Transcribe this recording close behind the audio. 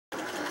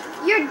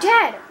You're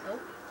dead.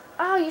 Nope.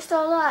 Oh, you're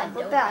still alive.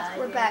 We're Don't back. die,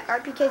 We're dude. back.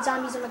 RPK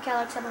Zombies and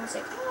McCallic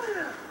 716.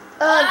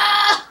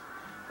 Ah!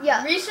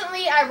 Yeah.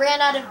 Recently, I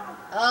ran out of...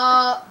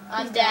 Oh,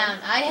 I'm down.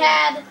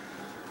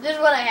 This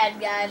is what I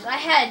had, guys. I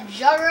had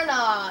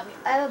Juggernog.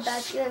 I have a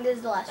bad feeling this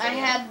is the last I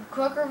video. had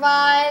Quick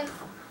Revive.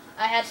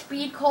 I had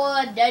Speed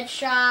Cola, Dead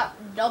Shot,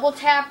 Double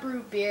Tap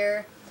Root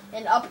Beer,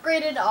 an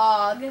upgraded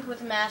AUG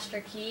with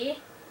Master Key.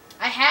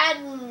 I had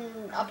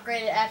an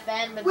upgraded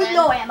FN, but With then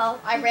no ammo.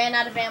 I ran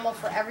out of ammo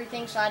for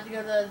everything, so I had to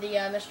go to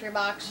the mystery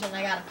box, and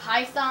I got a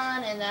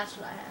Python, and that's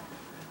what I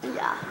had.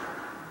 Yeah.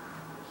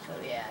 So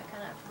yeah, I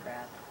kind of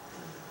crap.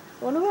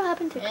 I wonder what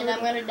happened to And Cody. I'm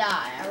gonna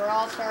die. Our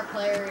all-star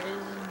player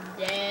is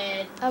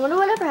dead. I wonder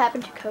whatever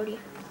happened to Cody.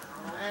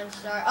 I'm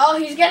sorry. Oh,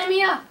 he's getting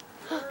me up.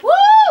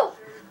 Woo!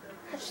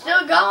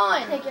 Still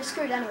going. Hey, you're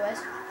screwed anyways.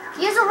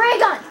 He has a ray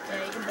gun.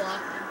 Yeah, you can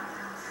block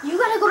me. You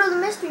gotta go to the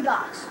mystery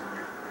box.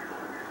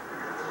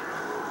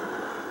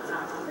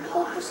 And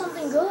hope for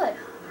something good.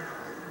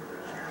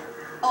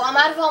 Oh, I'm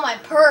out of all my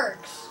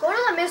perks. Go to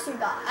the mystery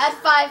box. I had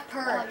 5 Oh,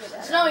 perks. you're dead.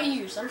 It's no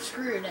use. I'm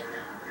screwed at now.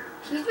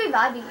 He's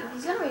reviving you.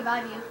 He's gonna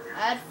revive you. I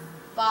had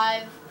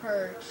 5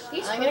 perks.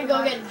 He's I'm gonna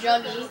go get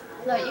reviving. Juggy.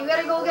 No, you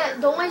gotta go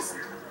get. Don't waste.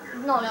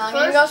 No, No, I'm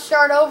gonna go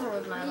start over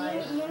with my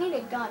life. You need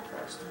a gun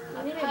first.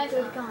 You need a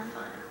Python. good gun.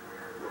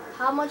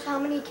 How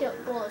many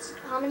bullets?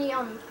 How many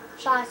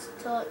shots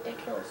till it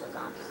kills the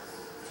zombies?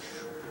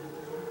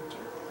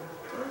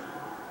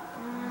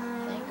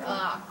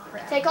 Oh,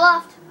 crap. Take a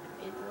left.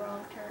 Made the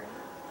wrong turn.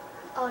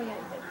 Oh yeah, you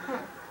did. Huh.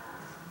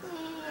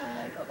 I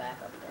gotta go back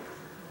up there.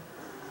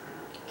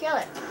 Kill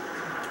it.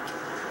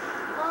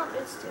 Oh,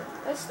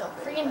 it's still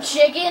Freaking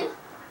chicken!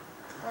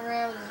 Run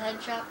around with his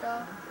head chopped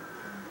off.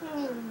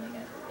 Hmm.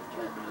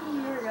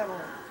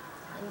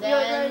 And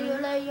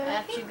then,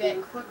 after you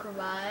get Quick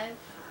Revive,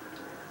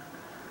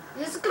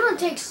 This is gonna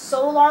take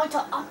so long to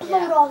upload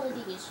Yeah. all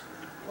of these.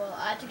 well,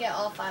 I had to get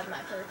all 5 of my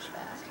perks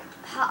back.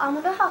 I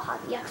wonder how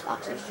hot the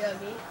Xbox There's is.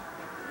 Juggy.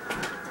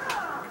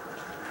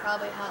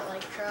 Probably hot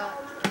like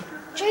truck.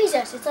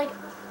 Jesus, it's like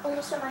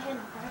almost in my hand.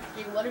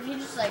 Okay? Dude, what if you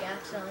just like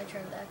accidentally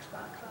turned the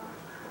Xbox off?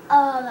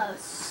 Oh, that would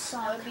I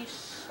suck. would be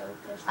so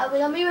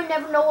pissed. We would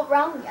never know what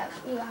round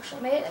you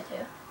actually made it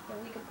to. But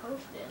we could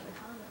post it in the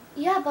comments.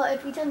 Yeah, but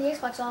if we turn the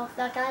Xbox off,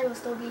 that guy will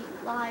still be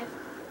live,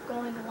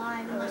 going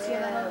live unless you're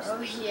the host.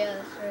 Oh yeah,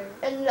 that's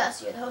right.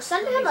 Unless you're the host.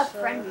 Send That'd him a be so-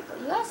 friend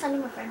request. You gotta send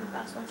him a friend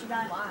request once you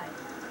die. Why?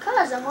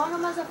 Cause I want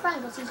him as a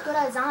friend, cause he's good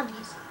at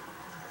zombies.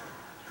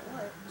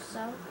 What? So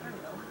I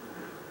don't know.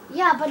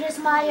 yeah, but it's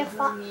my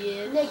He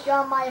is. Nick, you're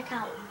on my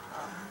account.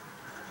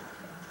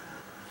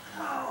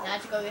 Now I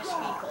have to go get Speed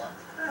Cola.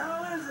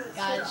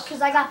 Guys,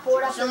 Cause I got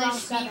bored it's after only round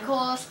Speed 7.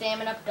 Cola,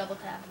 Stamina Up, Double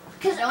Tap.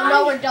 Cause I don't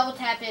know where Double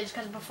Tap is,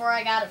 because before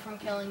I got it from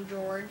killing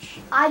George.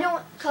 I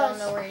don't. So I don't Cause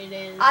know where it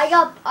is.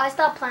 I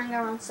stopped playing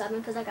around 7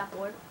 because I got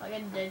bored. I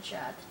got a dead shot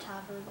at the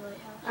top of the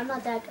lighthouse. I'm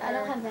not that. I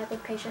don't have that good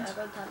I patience.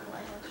 go to the top of the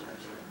lighthouse so I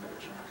see the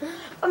dead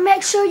shot. But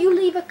make sure you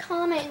leave a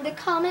comment in the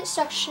comment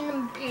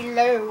section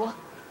below.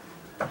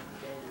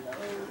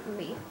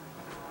 Me.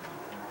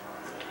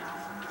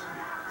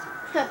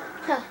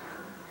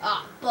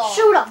 Ah, ball.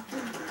 Shoot him.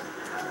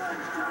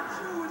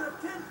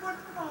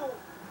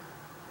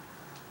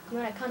 You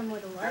wanna cut him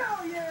with a what?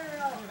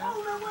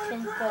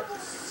 10-foot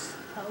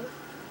hoe?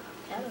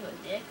 Kind of a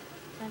dick.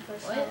 10-foot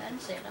What? hoe. I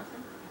didn't say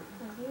nothing.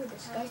 You were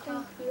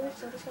disgusting. You were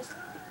so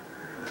disgusting.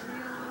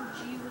 Real OG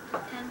with the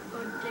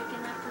 10-foot dick,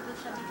 and after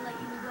this I'll be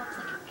lighting you up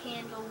like a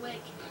candle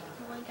wick.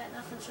 You ain't got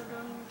nothing, so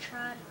don't even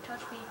try to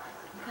touch me.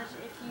 Because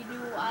if you do,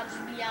 I'll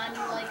just be on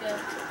you like a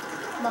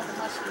muffin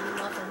husky,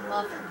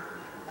 muffin.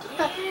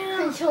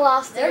 Damn! You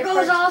lost There your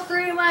goes perks. all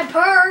 3 of my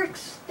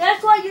perks!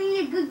 That's why you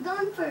need a good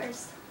gun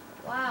first.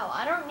 Wow,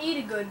 I don't need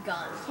a good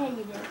gun. Yeah,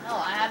 you do. No,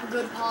 I have a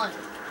good pun.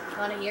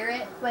 Wanna hear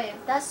it? Wait,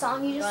 that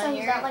song you just Wanna sang,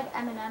 is hear that it? like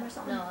Eminem or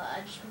something? No,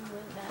 I just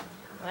went back.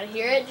 Wanna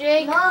hear it,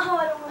 Jake? No, I don't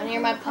want Wanna hear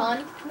my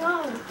pun?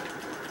 No.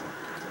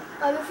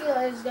 I would feel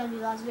like it was going to be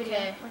the last video,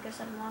 Okay. like I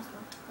said in the last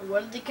one.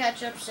 What did the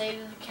ketchup say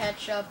to the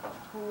ketchup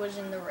who was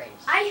in the race?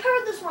 I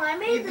heard this one. I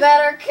made You this.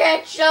 better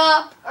catch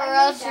up or I made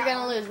else that you're gonna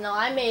one. lose. No,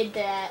 I made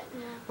that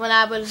Yeah. when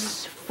I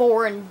was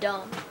 4 and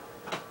dumb.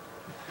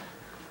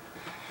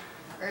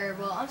 Or,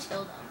 well, I'm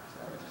still dumb.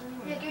 So it doesn't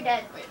even Nick, you're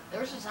dead. Wait, there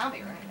was a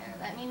zombie right there.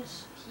 That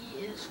means he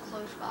is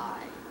close by.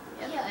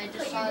 Yep, Yeah, I but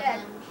just you're saw dead.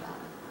 him shot.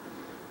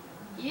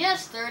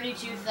 Yes,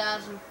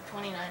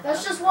 32,029.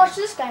 Let's just watch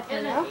this guy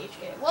play now.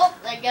 Well,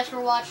 I guess we're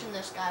watching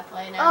this guy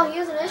play now. Oh, he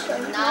was an issue.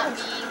 It's not me.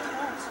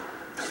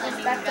 Letting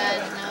you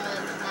guys know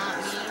it's not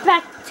me.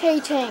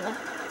 Spectating.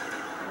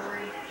 Or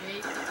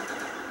Jake.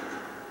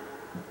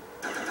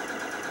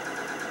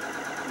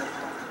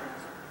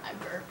 I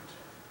burped.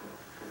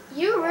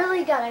 You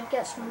really gotta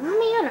get some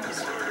manners. This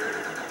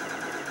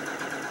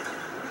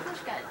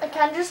guy. I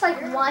kind of just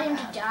like want him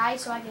to die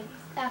so I can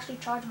actually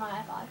charge my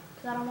iPod.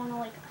 Because I don't want to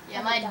like. Yeah,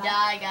 have might it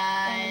die,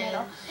 in the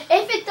middle.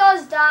 guys. If it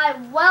does die,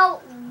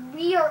 well,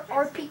 we are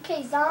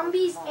RPK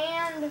Zombies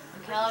and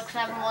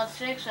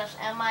Michelic716, that's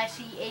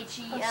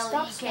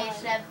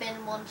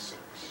MICHELEK716.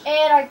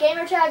 our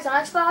gamer tags on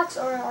Xbox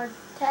or our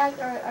tag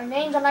our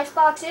names on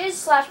Xbox is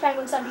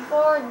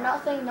 /Penguin74.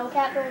 Nothing, no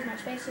capitals, no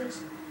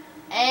spaces.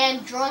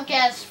 And Drunk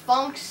as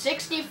Funk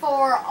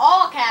 64,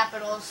 all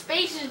capitals,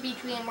 spaces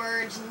between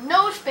words,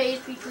 no space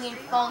between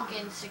Funk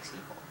and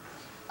 64.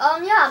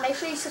 Yeah, make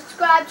sure you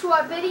subscribe to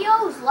our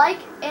videos, like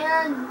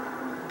and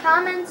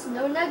comments.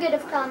 No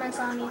negative comments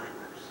on me.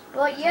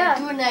 But yeah.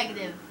 Do a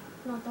negative.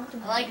 No, don't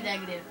do I like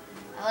negative.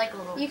 I like a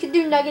little. You can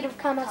do negative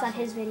comments on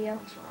his video.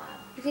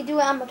 You can do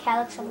it on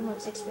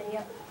Metallic716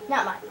 video.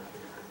 Not mine.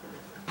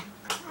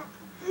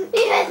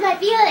 He hurts my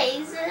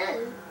feelings. Is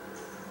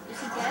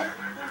he dead?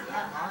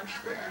 Yeah,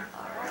 launched it.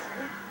 Alright.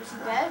 Is he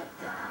dead?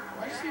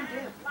 What does he do?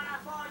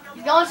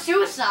 He's going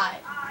suicide.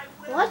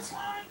 What?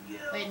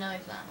 Wait, no,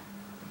 he's not.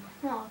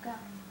 Oh god.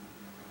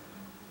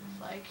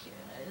 It's like,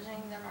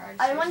 isn't that hard?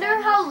 I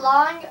wonder how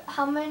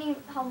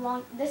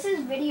long. This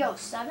is video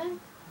 7.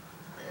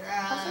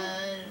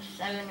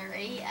 7 or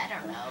 8. I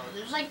don't know.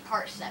 There's like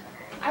part 7 or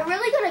 8. I'm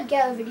really gonna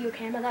get a video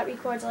camera that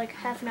records like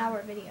half an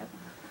hour video,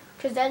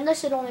 cause then this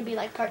should only be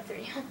like part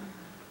 3,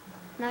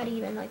 not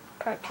even like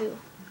part 2.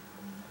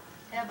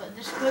 Yeah, but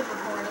this could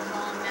record as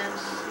long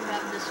as you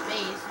have the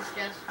space. It's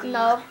just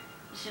No.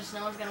 It's just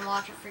no one's gonna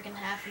watch a freaking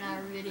half an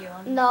hour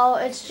video. No,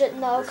 it's just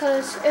no,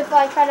 cause if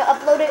I try to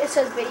upload it, it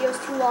says video's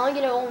too long, and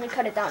it'll only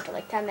cut it down to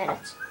like 10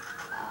 minutes.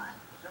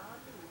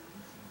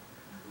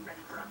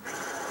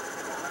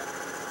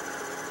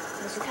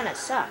 This kind of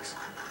sucks.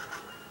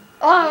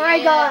 Oh,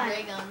 ray gun.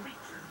 Ray gun.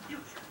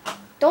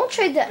 Don't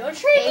trade that. Don't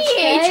trade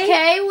me,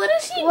 HK. What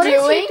is he doing? What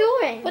is he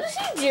doing? What is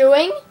he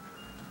doing?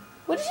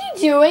 What is he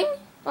doing?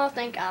 Oh,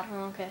 thank God.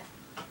 Okay.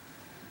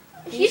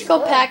 He's go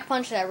good. pack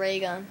punch that ray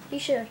gun. He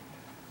should.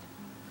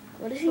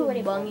 What is he Little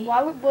waiting for? bungy.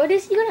 What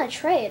is he gonna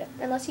trade?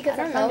 Unless he gets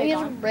I a don't know. He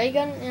has a gun. ray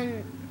gun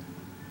and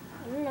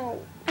I don't know.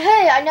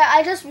 Hey,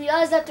 I just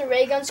realized that the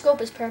ray gun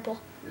scope is purple.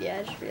 Yeah,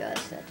 I just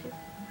realized that too.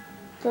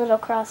 The little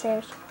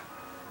crosshairs.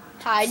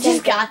 I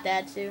just got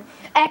that too.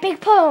 Epic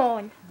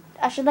Pwn.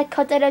 I should like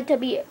cut that out to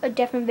be a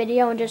different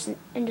video and just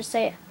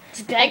say it.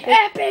 Just be like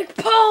epic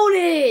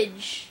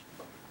ponage.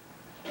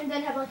 And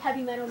then have like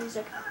heavy metal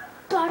music.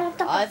 Oh,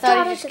 I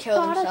thought he just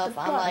killed himself.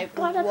 I'm like,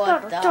 what the?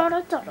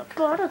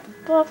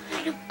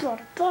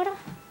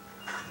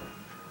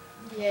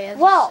 Yeah,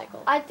 Well,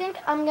 I think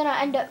I'm gonna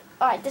end up.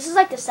 Alright, this is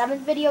like the 7th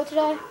video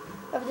today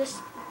of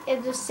this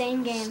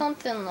same game.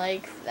 Something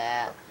like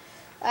that.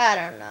 I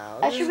don't know.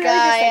 I This should guy, really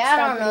just, like, I stop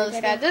don't know the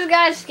this guy. video. This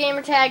guy's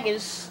gamer tag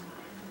is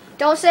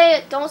Don't say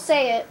it. Don't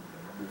say it.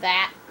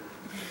 that.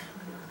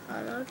 I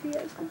don't know if you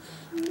guys can see.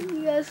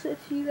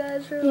 If you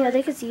guys are. Yeah,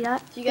 they can see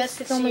that. If you guys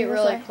could see it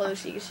really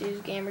close, you can see his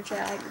gamer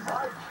tag.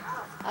 But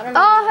I don't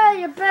know. Oh, hey,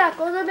 you're back.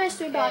 Go to the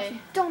mystery box. Okay.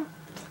 You dumb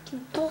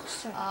fucking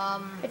bullshit.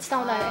 It's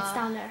down there. It's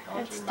down there. don't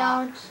It's do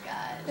down. box,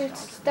 guys.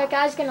 It's that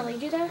guy's gonna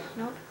lead you there.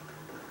 Nope.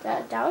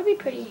 That would be He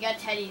pretty. got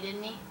Teddy,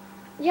 didn't he?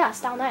 Yeah,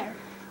 it's down there.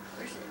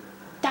 Where's it?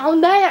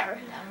 Down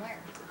there. Down where?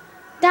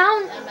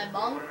 Down. Down my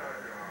bung?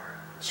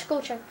 Just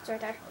go check. It's right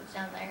there. Oh, it's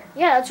down there.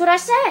 Yeah, that's what I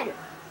said.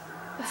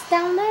 It's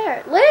down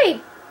there.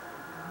 Leave.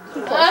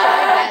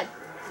 Ah!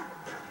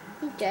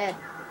 You're dead.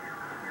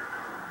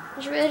 I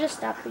should really just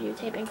stop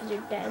videotaping because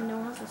you're dead. No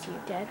one wants to see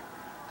you dead.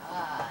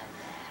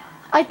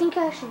 I think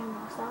I actually am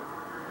gonna stop.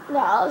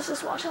 No, let's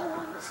just watch how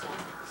long this game is.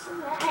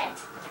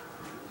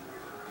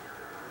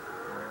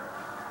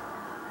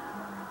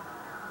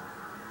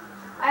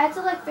 I had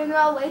to like figure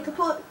out a way to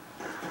put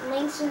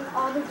links in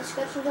all the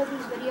descriptions of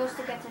these videos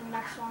to get to the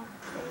next one.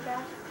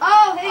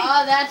 Oh, hey!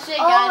 Oh, that's it,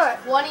 guys.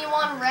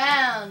 21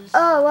 rounds.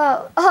 Oh,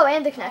 wow. Oh,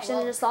 and the connection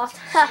well. just lost.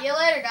 See you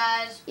later,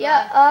 guys.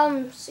 Yeah,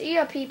 Bye. See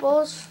ya,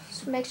 peoples.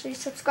 So make sure you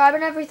subscribe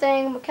and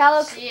everything.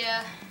 Metallic. See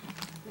ya.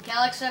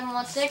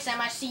 Metallic716,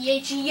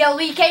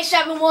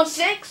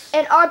 MICHELEK716.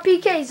 And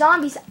RPK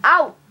Zombies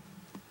out.